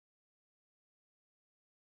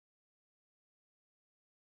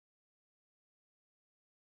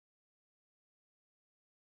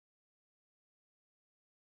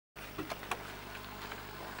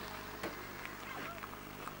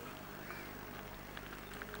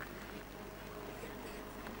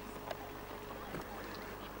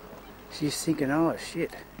She's thinking, oh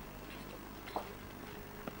shit.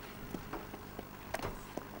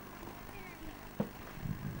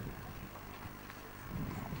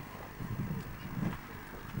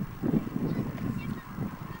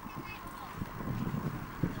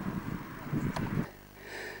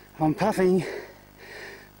 I'm puffing,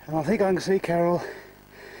 and I think I can see Carol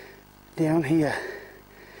down here.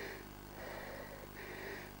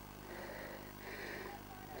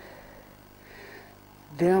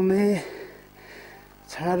 Down there,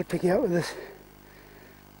 it's hard to pick out with this,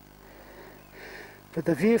 but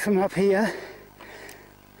the view from up here,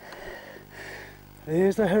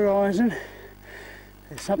 there's the horizon,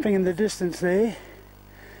 there's something in the distance there,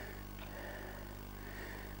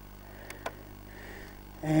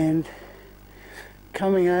 and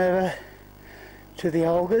coming over to the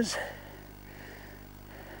Olgas,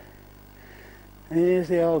 there's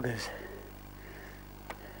the Olgas.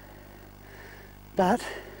 But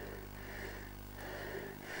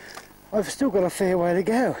I've still got a fair way to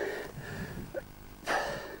go.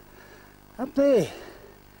 Up there.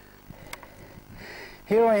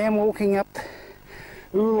 Here I am walking up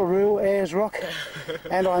Ullaroo, Ayers Rock,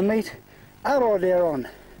 and I meet Aroderon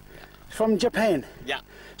from Japan. Yeah.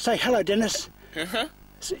 Say hello, Dennis.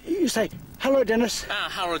 You say hello, Dennis.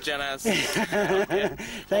 Hello, Dennis.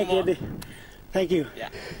 Thank you. Thank you. Yeah.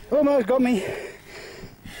 Almost got me.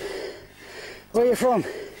 Where are you from?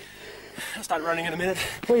 I'll start running in a minute.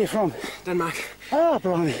 Where are you from? Denmark. Ah,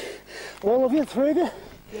 blimey. All of you, three of you?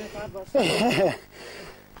 Yeah, 5 of us.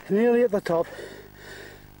 Nearly at the top.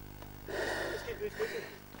 Just keep this busy.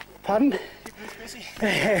 Pardon? Keep this busy.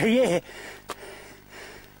 Yeah.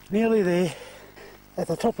 Nearly there. At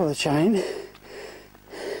the top of the chain.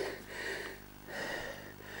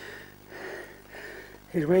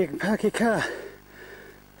 Here's where you can park your car.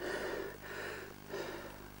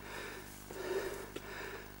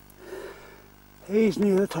 He's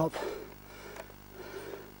near the top.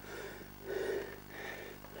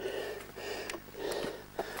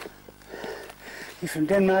 You from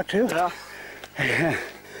Denmark too? Yeah.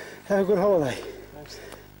 Have a good holiday. Thanks.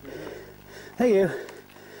 Thank you.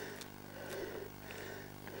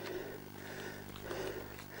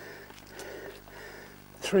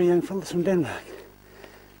 Three young fellas from Denmark.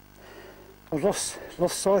 I've lost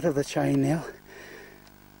sight of the chain now,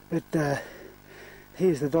 but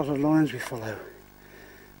here's the dotted lines we follow.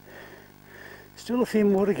 Still a few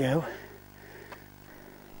more to go.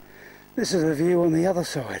 This is a view on the other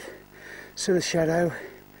side. See the shadow?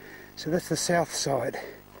 So that's the south side.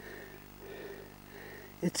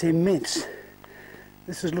 It's immense.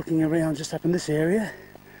 This is looking around just up in this area.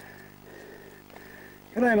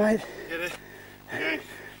 G'day, mate. G'day. Okay.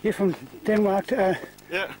 You're from Denmark? Yeah.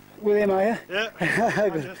 With them, are you? Yeah.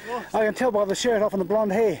 I can tell by the shirt off and the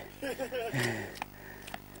blonde hair.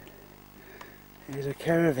 There's a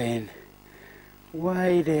caravan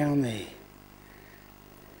way down there.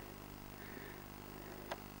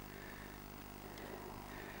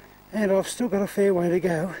 And I've still got a fair way to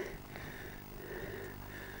go.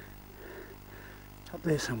 Up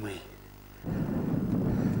there somewhere.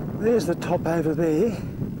 There's the top over there.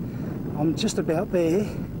 I'm just about there.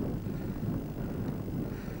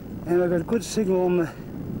 And I've got a good signal on the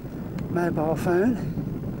mobile phone.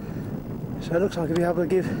 So it looks like I'll be able to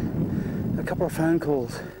give a couple of phone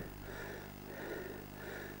calls.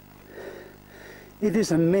 It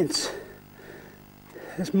is immense.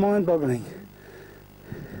 It's mind-boggling.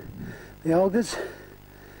 The Olgas.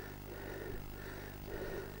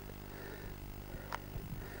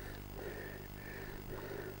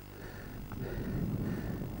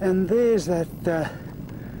 And there's that,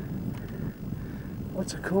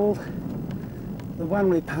 what's it called? The one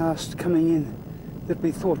we passed coming in that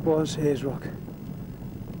we thought was Ayers Rock.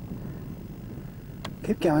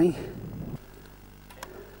 Keep going.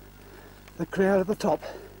 The crowd at the top.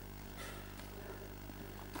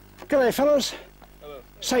 G'day, fellas. Hello.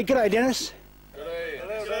 Say g'day, Dennis. G'day.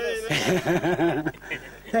 Hello, Dennis.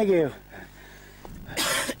 Thank you.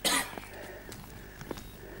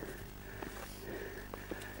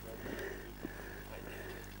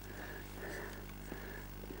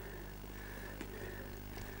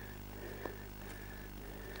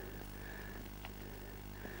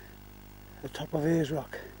 The top of Ayers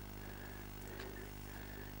Rock.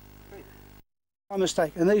 My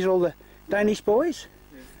mistake. And these are all the Danish boys?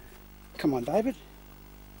 Yeah. Come on, David.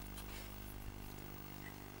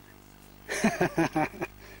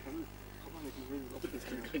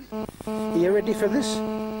 Are you ready for this?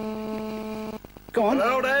 Go on.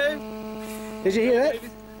 Hello, Dave. Did you hear that?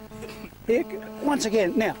 Here, once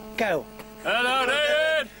again. Now, go. Hello,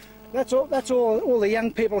 David. That's all the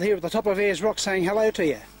young people here at the top of Ayers Rock saying hello to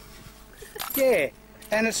you. Yeah,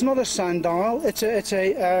 and it's not a sundial. It's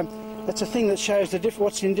a thing that shows the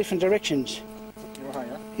what's in different directions. Oh,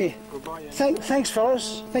 yeah. Yeah. Goodbye, yeah. Thanks,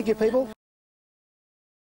 fellas. Thank you, people.